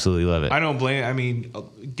 I absolutely love it. I don't blame. I mean,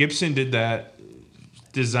 Gibson did that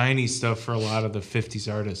designy stuff for a lot of the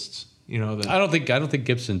 50s artists. I don't think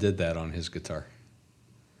Gibson did that on his guitar.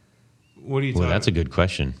 What are you Well, talking that's a good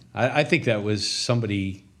question. I think that was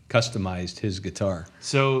somebody customized his guitar.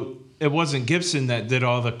 So it wasn't Gibson that did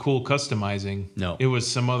all the cool customizing. No. It was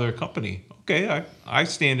some other company. Okay, I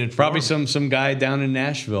stand in for Probably them. some guy down in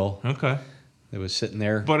Nashville Okay. that was sitting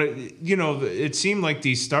there. But, it seemed like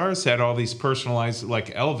these stars had all these personalized,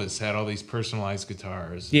 like Elvis had all these personalized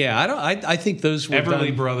guitars. Yeah, I think those were Everly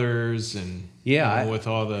done. Brothers and, Yeah, with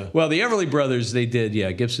all the... Well, the Everly Brothers, they did.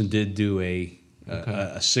 Yeah, Gibson did do a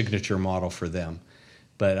signature model for them.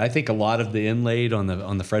 But I think a lot of the inlaid on the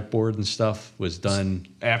fretboard and stuff was done.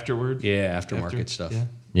 Afterward? Yeah, aftermarket stuff. Yeah.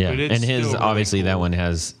 Yeah, But it's and his still really obviously that cool. one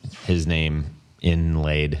has his name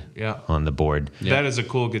inlaid on the board. That is a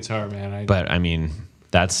cool guitar, man. But I mean,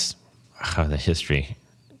 that's how the history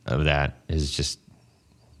of that is just.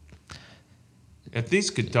 If these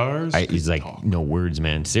guitars... He's like, talk. no words,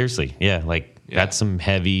 man. Seriously, yeah, that's some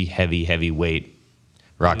heavy weight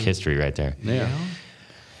rock history right there. Yeah.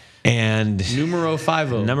 And Numero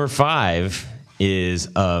 50. number 5 is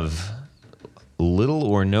of little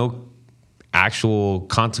or no actual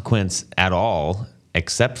consequence at all,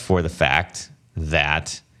 except for the fact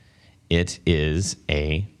that it is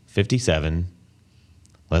a 57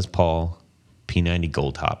 Les Paul P90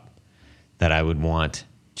 Gold Top that I would want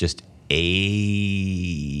just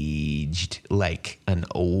aged like an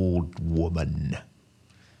old woman.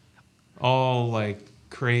 All like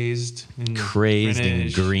crazed and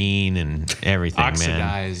And green and everything,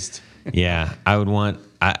 oxidized. man. Yeah, I would want.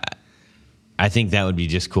 I think that would be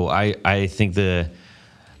just cool. I think the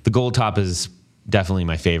Gold Top is definitely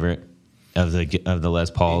my favorite of the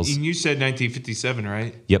Les Pauls. And you said 1957,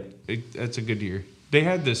 right? Yep. That's a good year. They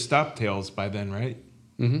had the stop tails by then, right?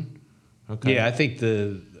 Mm-hmm. Okay. Yeah, I think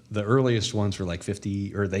the earliest ones were like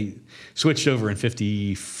 50, or they switched over in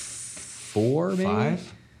 54, maybe?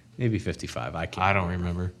 5? Maybe 55. I don't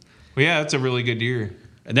remember. Well, yeah, that's a really good year.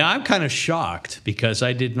 Now, I'm kind of shocked because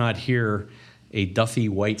I did not hear a Duffy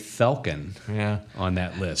White Falcon on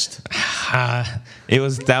that list. That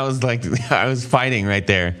was like I was fighting right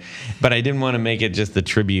there, but I didn't want to make it just the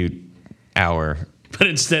tribute hour. But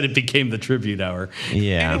instead it became the tribute hour.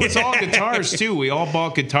 Yeah. And it was all guitars, too. We all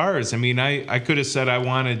bought guitars. I mean, I could have said I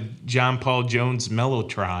wanted John Paul Jones'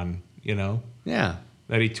 Mellotron, Yeah.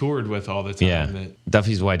 that he toured with all the time. Yeah.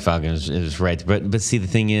 Duffy's White Falcon is right. But see, the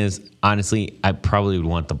thing is, honestly, I probably would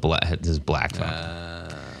want this Black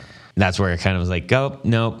Falcon. That's where I kind of was like, oh,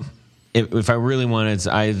 nope. If I really wanted,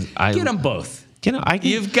 I get them both.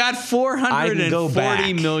 You've got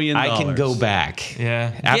 $440 million. I can go back. Yeah.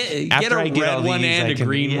 Get a red one and a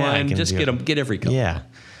green one. Just get every color. Yeah.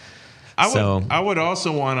 I would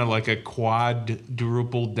also want a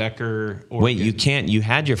quadruple decker. Organ. Wait, you can't. You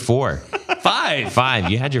had your 4. 5.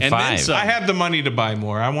 You had your And 5. I have the money to buy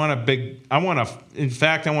more. I want a 5.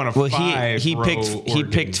 He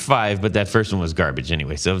picked 5, but that first one was garbage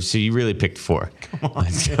anyway. So you really picked 4. Come on,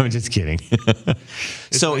 I'm just kidding.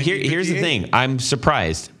 So here's the thing. I'm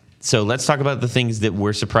surprised. So let's talk about the things that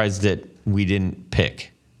we're surprised that we didn't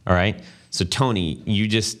pick. All right. So Tony, you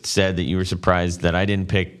just said that you were surprised that I didn't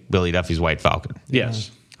pick Billy Duffy's White Falcon. Yes.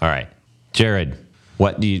 All right, Jared.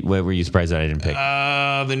 What were you surprised that I didn't pick?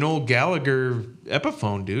 The Noel Gallagher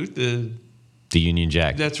Epiphone, dude. The Union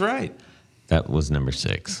Jack. That's right. That was number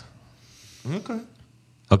 6.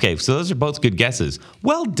 Okay, so those are both good guesses.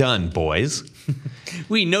 Well done, boys.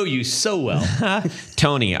 We know you so well.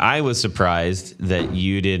 Tony, I was surprised that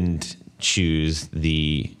you didn't choose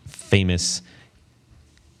the famous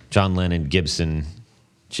John Lennon Gibson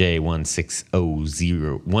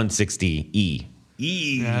J160E.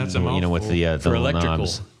 Yeah, that's a mouthful. With the For little electrical.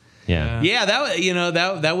 knobs. Yeah. Yeah,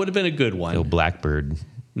 that would have been a good one. The Blackbird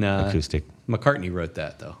acoustic. McCartney wrote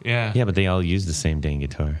that though. Yeah. Yeah, but they all use the same dang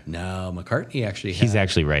guitar. No, McCartney actually. He's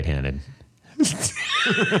actually right-handed.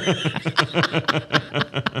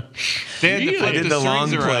 They had I did the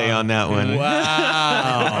long play on that one.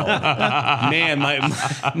 Wow. Man,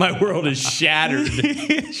 my world is shattered.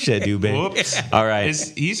 Shadube. Whoops. All right.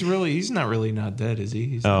 He's not really not dead, is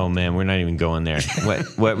he? Oh man, we're not even going there.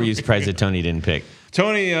 What were you surprised that Tony didn't pick?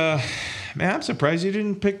 Tony, man, I'm surprised you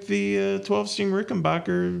didn't pick the 12-string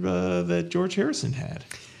Rickenbacker that George Harrison had.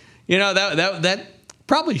 That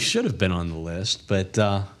probably should have been on the list, but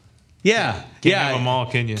Can't have them all,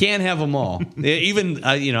 can you? Can't have them all. Even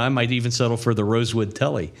I might even settle for the Rosewood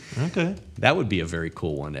Telly. Okay, that would be a very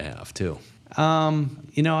cool one to have too.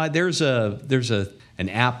 There's an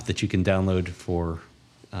app that you can download for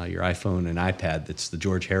your iPhone and iPad. That's the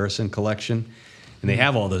George Harrison collection, and they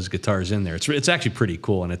have all those guitars in there. It's actually pretty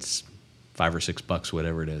cool, and it's $5 or $6,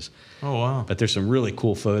 whatever it is. Oh wow! But there's some really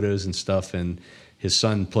cool photos and stuff, and his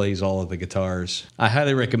son plays all of the guitars. I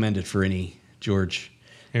highly recommend it for any George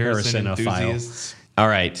Harrison enthusiasts. All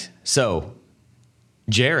right. So,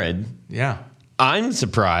 Jared. Yeah. I'm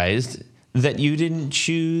surprised that you didn't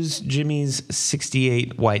choose Jimmy's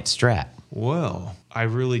 68 White Strat. Well, I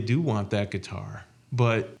really do want that guitar.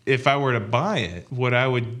 But if I were to buy it, what I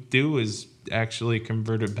would do is actually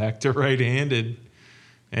convert it back to right-handed.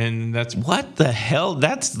 And that's... What the hell?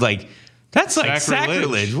 That's like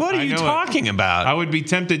sacrilege. What are you talking about? I would be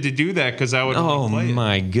tempted to do that because I would play it. Oh,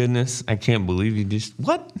 my goodness. I can't believe you just...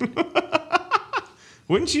 What?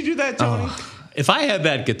 Wouldn't you do that, Tony? If I had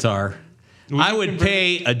that guitar, I would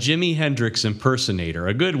pay a Jimi Hendrix impersonator,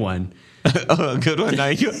 a good one. A good one? No,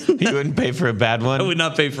 you wouldn't pay for a bad one? I would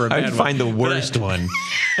not pay for a bad one. I'd find the worst one.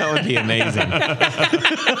 That would be amazing.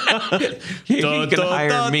 You can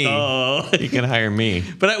hire me. You can hire me.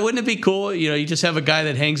 But wouldn't it be cool? You just have a guy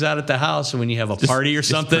that hangs out at the house, and when you have a party or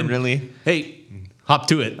something, really? Hey, hop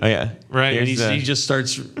to it. Oh yeah, right. And he just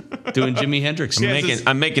starts doing Jimi Hendrix.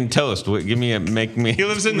 I'm making toast. Make me. He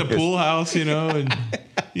lives in the pool house, and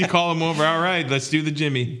you call him over. All right, let's do the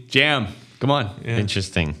Jimmy jam. Come on. Yeah.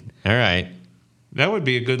 Interesting. All right. That would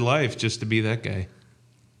be a good life just to be that guy.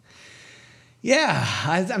 Yeah,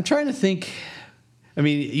 I'm trying to think. I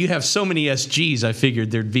mean, you have so many SGs. I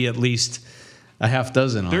figured there'd be at least a half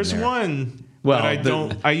dozen on There's there. one. Well, that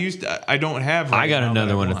I don't have. Right I got now another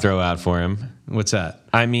that I one to want. throw out for him. What's that?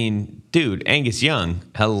 I mean, dude, Angus Young.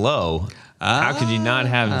 Hello. How could you not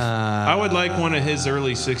have? I would like one of his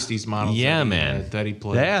early '60s models. Yeah, that he man. had, that he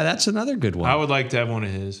played. Yeah, that's another good one. I would like to have one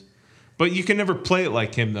of his. But you can never play it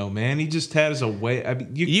like him, though, man. He just has a way. I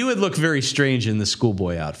mean, You would look very strange in the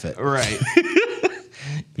schoolboy outfit. right.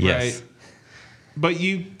 Yes. Right.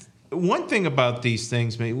 But one thing about these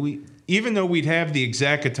things, man, even though we'd have the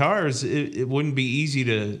exact guitars, it wouldn't be easy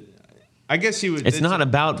to. I guess you would. It's not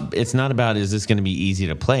about. Is this going to be easy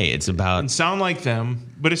to play? It's about. and sound like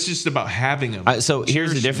them, but it's just about having them. So here's the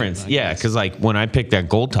Cherishing difference. them, I Yeah, guess. because like when I picked that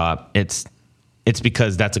gold top, it's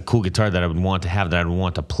because that's a cool guitar that I would want to have, that I would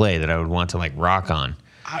want to play, that I would want to like rock on.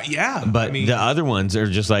 Yeah, But I mean, the other ones are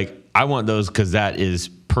just like, I want those because that is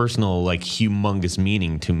personal, like humongous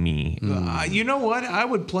meaning to me. you know what? I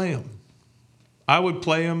would play them. I would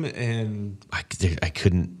play them, and I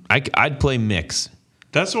couldn't. I'd play mix.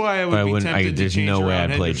 that's why I would But I be wouldn't- tempted to there's change no way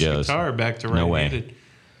around I'd play Hendrix Joe's. guitar back to No way. right-handed.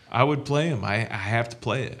 I would play them. I have to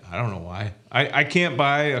play it. I don't know why. I can't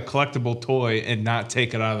buy a collectible toy and not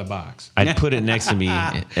take it out of the box. I'd put it next to me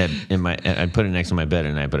I'd put it next to my bed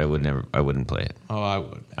at night, but I wouldn't play it. Oh, I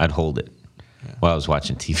would. I'd hold it while I was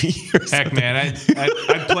watching TV. Or Heck, something. man,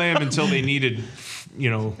 I'd play them until they needed,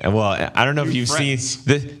 Well, I don't know if New you've friends.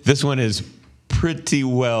 seen this one is pretty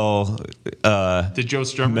well the Joe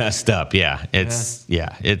Strummer. messed up. Yeah, it's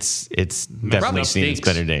definitely Probably seen its stinks.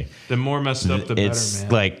 better day. The more messed up, the It's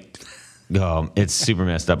better, man. like, it's super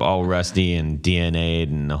messed up, all rusty and DNA'd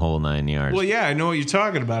and the whole 9 yards. Well, yeah, I know what you're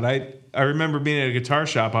talking about. I remember being at a guitar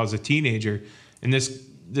shop. I was a teenager, and this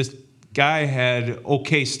guy had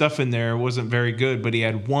okay stuff in there. It wasn't very good, but he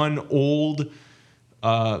had one old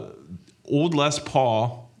Les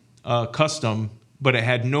Paul custom, but it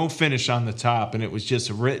had no finish on the top, and it was just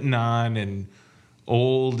written on and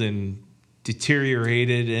old and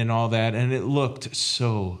deteriorated and all that, and it looked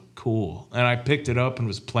so cool. And I picked it up and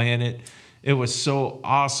was playing it. It was so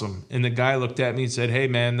awesome. And the guy looked at me and said, "Hey,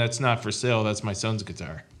 man, that's not for sale. That's my son's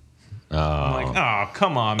guitar." I'm like, "Oh,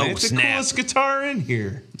 come on, man! Oh, It's the snap. coolest guitar in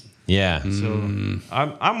here." Yeah. So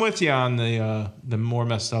I'm with you on the more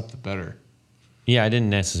messed up, the better. Yeah, I didn't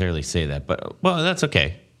necessarily say that, but well, that's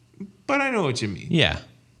okay. But I know what you mean. Yeah.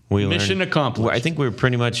 We Mission learned- accomplished. I think we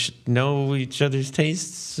pretty much know each other's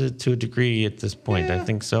tastes to a degree at this point. I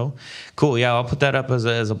think so. Cool. Yeah, I'll put that up as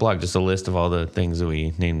a blog, just a list of all the things that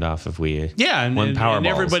we named off if we Yeah, and, won and, Powerballs. and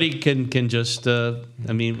everybody can just. I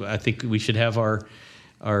mean, I think we should have our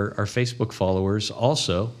Facebook followers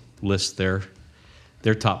also list their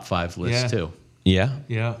top 5 lists Yeah. too. Yeah.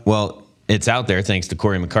 Yeah. Well, it's out there thanks to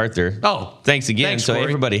Corey MacArthur. Oh, thanks again. thanks, So Corey.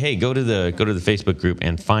 everybody, hey, go to the Facebook group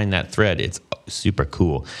and find that thread. It's super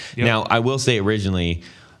cool. Yep. Now, I will say originally,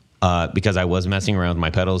 because I was messing around with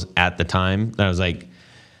my pedals at the time, I was like,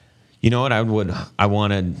 you know what? I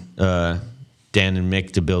wanted Dan and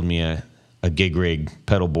Mick to build me a gig rig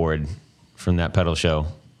pedal board from that pedal show.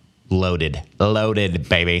 Loaded,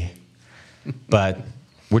 baby. But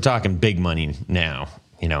we're talking big money now,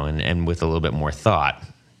 and with a little bit more thought,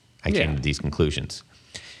 I came Yeah. to these conclusions.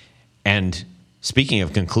 And speaking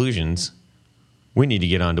of conclusions, we need to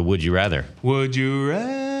get on to Would You Rather. Would you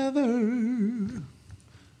rather?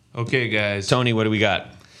 Okay, guys. Tony, what do we got?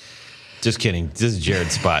 Just kidding. This is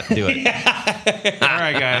Jared's spot. Do it. All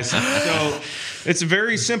right, guys. So it's a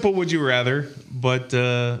very simple would you rather, but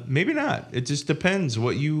maybe not. It just depends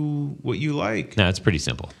what you like. No, it's pretty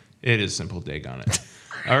simple. It is simple, dig on it.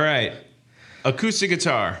 All right. Acoustic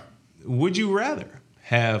guitar. Would you rather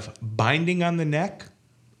have binding on the neck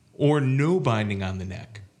or no binding on the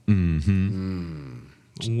neck?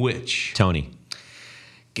 Which? Tony.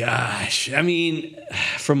 Gosh, I mean,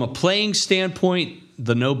 from a playing standpoint,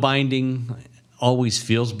 the no binding always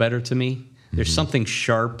feels better to me. There's something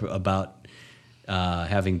sharp about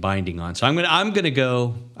having binding on. So I'm gonna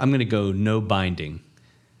go no binding.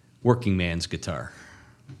 Working man's guitar.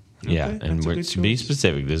 Yeah, Okay, and that's a we're, good to be choice.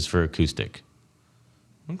 specific, this is for acoustic.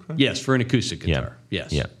 Okay. Yes, for an acoustic guitar. Yeah.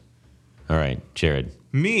 Yes. Yeah. All right, Jared.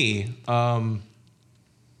 Me, well,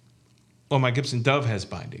 my Gibson Dove has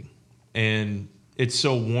binding, and it's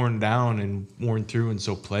so worn down and worn through and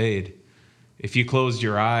so played. If you closed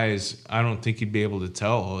your eyes, I don't think you'd be able to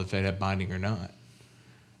tell if it had binding or not.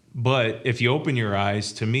 But if you open your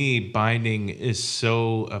eyes, to me, binding is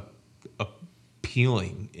so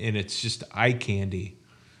appealing, and it's just eye candy.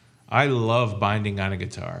 I love binding on a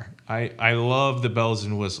guitar. I love the bells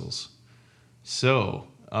and whistles. So,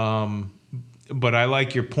 but I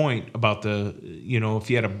like your point about if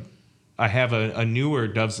you had I have a newer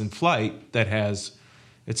Doves in Flight that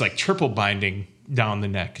it's like triple binding down the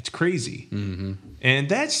neck. It's crazy. Mm-hmm. And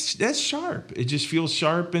that's sharp. It just feels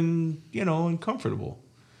sharp and, and comfortable.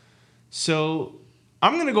 So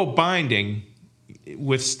I'm going to go binding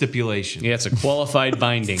with stipulation. Yeah, it's a qualified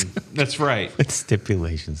binding. That's right. With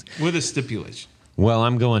stipulations. With a stipulation. Well,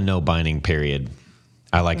 I'm going no binding, period.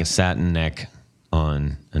 I like a satin neck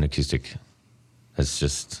on an acoustic.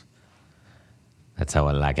 That's how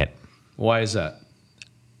I like it. Why is that?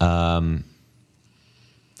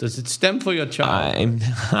 Does it stem for your child?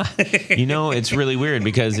 It's really weird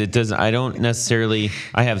because it doesn't. I don't necessarily.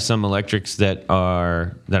 I have some electrics that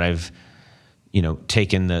I've,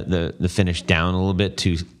 taken the finish down a little bit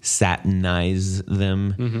to satinize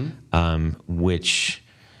them, which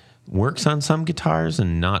works on some guitars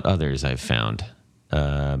and not others. I've found,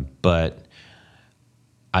 but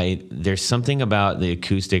there's something about the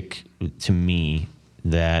acoustic to me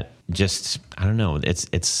that just I don't know. It's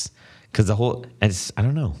because I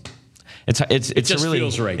don't know. It just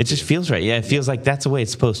feels right. It just feels right. Yeah, it feels like that's the way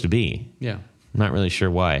it's supposed to be. Yeah, I'm not really sure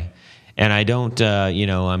why, and I don't.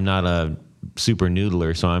 I'm not a super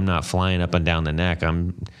noodler, so I'm not flying up and down the neck.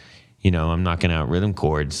 I'm knocking out rhythm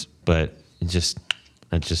chords, but it just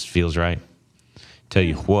feels right. Tell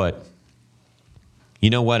you what. You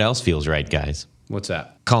know what else feels right, guys? What's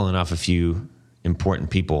that? Calling off a few important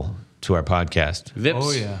people to our podcast. Vips.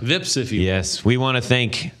 Oh, yeah. Vips, if you will. Yes, we want to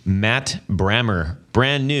thank Matt Brammer,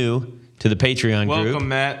 brand new to the Patreon group. Welcome,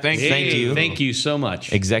 Matt. Thank you. Thank you so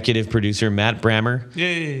much. Executive producer Matt Brammer,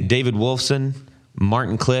 Yay. David Wolfson,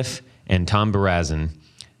 Martin Cliff, and Tom Barazin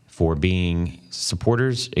for being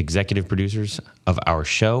supporters, executive producers of our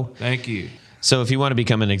show. Thank you. So if you want to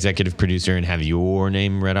become an executive producer and have your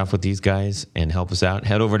name read off with these guys and help us out,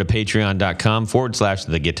 head over to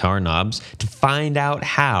patreon.com/the Guitar Knobs to find out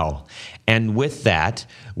how. And with that,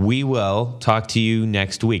 we will talk to you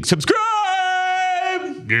next week. Subscribe!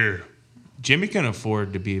 Yeah. Jimmy can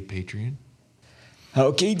afford to be a Patreon.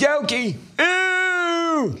 Okie dokie.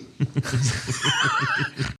 Ooh!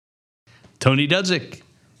 Tony Dudzik,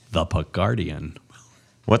 the Picardian.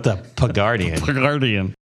 What the Picardian?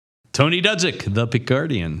 Picardian. Tony Dudzik, the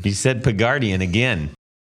Picardian. You said Picardian again.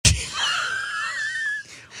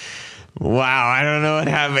 Wow, I don't know what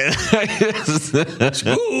happened.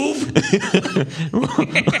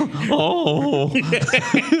 Oh.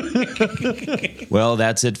 Well,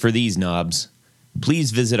 that's it for these knobs.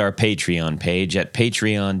 Please visit our Patreon page at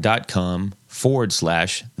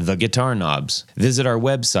patreon.com/The Guitar Knobs. Visit our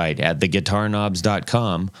website at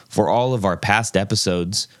theguitarknobs.com for all of our past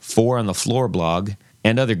episodes, 4 on the Floor blog,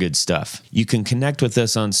 and other good stuff. You can connect with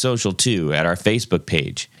us on social too at our Facebook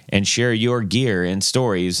page and share your gear and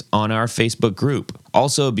stories on our Facebook group.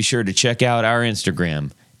 Also, be sure to check out our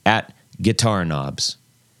Instagram at Guitar Knobs.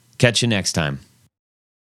 Catch you next time.